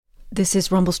This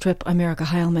is Rumble Strip. I'm Erica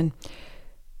Heilman.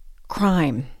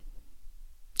 Crime.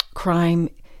 Crime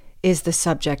is the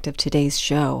subject of today's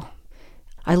show.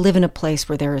 I live in a place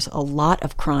where there is a lot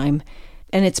of crime,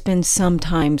 and it's been some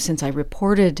time since I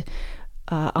reported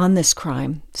on this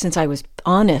crime, since I was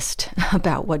honest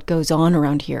about what goes on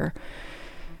around here.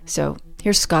 So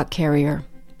here's Scott Carrier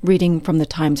reading from the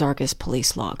Times-Argus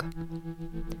police log.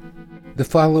 The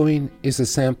following is a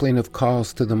sampling of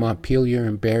calls to the Montpelier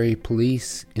and Barrie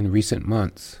police in recent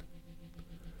months.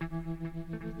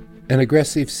 An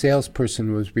aggressive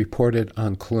salesperson was reported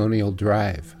on Colonial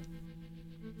Drive.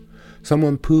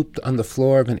 Someone pooped on the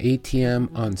floor of an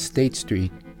ATM on State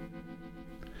Street.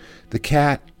 The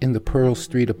cat in the Pearl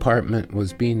Street apartment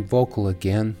was being vocal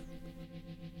again.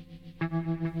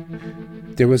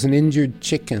 There was an injured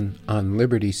chicken on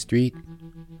Liberty Street.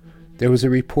 There was a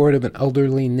report of an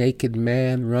elderly naked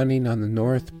man running on the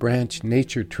North Branch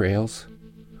nature trails.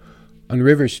 On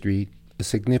River Street, a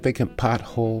significant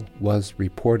pothole was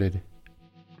reported.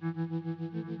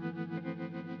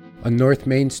 On North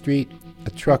Main Street,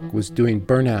 a truck was doing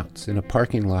burnouts in a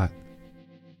parking lot.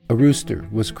 A rooster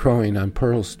was crowing on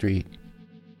Pearl Street.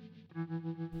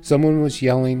 Someone was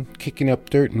yelling, kicking up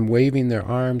dirt and waving their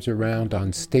arms around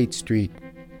on State Street.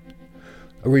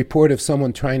 A report of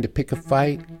someone trying to pick a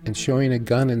fight and showing a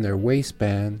gun in their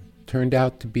waistband turned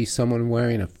out to be someone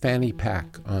wearing a fanny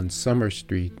pack on Summer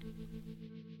Street.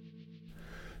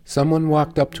 Someone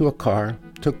walked up to a car,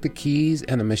 took the keys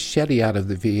and a machete out of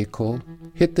the vehicle,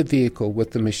 hit the vehicle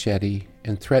with the machete,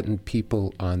 and threatened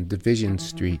people on Division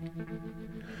Street.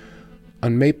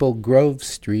 On Maple Grove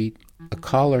Street, a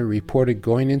caller reported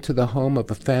going into the home of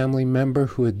a family member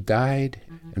who had died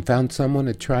and found someone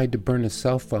had tried to burn a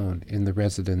cell phone in the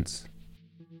residence.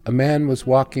 A man was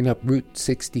walking up Route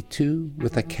 62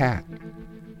 with a cat.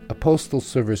 A postal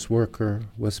service worker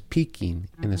was peeking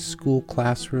in a school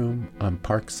classroom on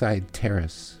Parkside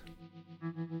Terrace.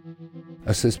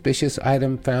 A suspicious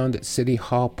item found at City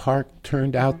Hall Park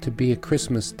turned out to be a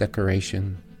Christmas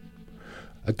decoration.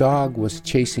 A dog was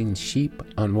chasing sheep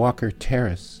on Walker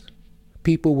Terrace.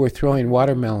 People were throwing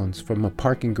watermelons from a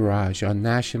parking garage on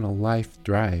National Life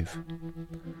Drive.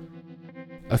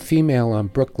 A female on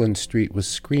Brooklyn Street was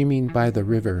screaming by the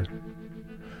river.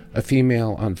 A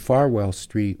female on Farwell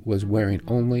Street was wearing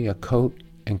only a coat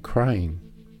and crying.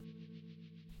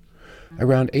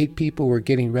 Around 8 people were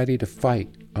getting ready to fight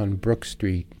on Brook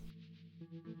Street.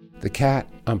 The cat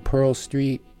on Pearl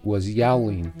Street was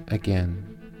yowling again.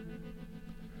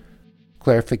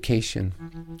 Clarification.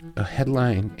 A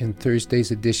headline in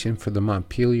Thursday's edition for the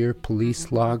Montpelier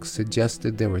police log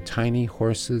suggested there were tiny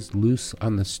horses loose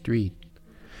on the street.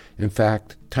 In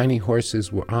fact, tiny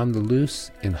horses were on the loose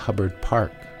in Hubbard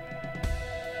Park.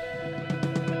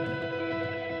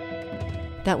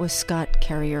 That was Scott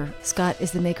Carrier. Scott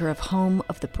is the maker of Home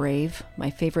of the Brave,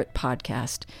 my favorite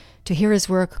podcast. To hear his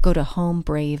work, go to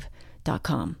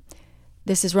homebrave.com.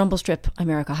 This is Rumble Strip. I'm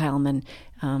Erica Heilman.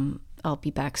 I'll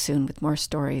be back soon with more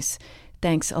stories.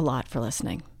 Thanks a lot for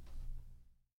listening.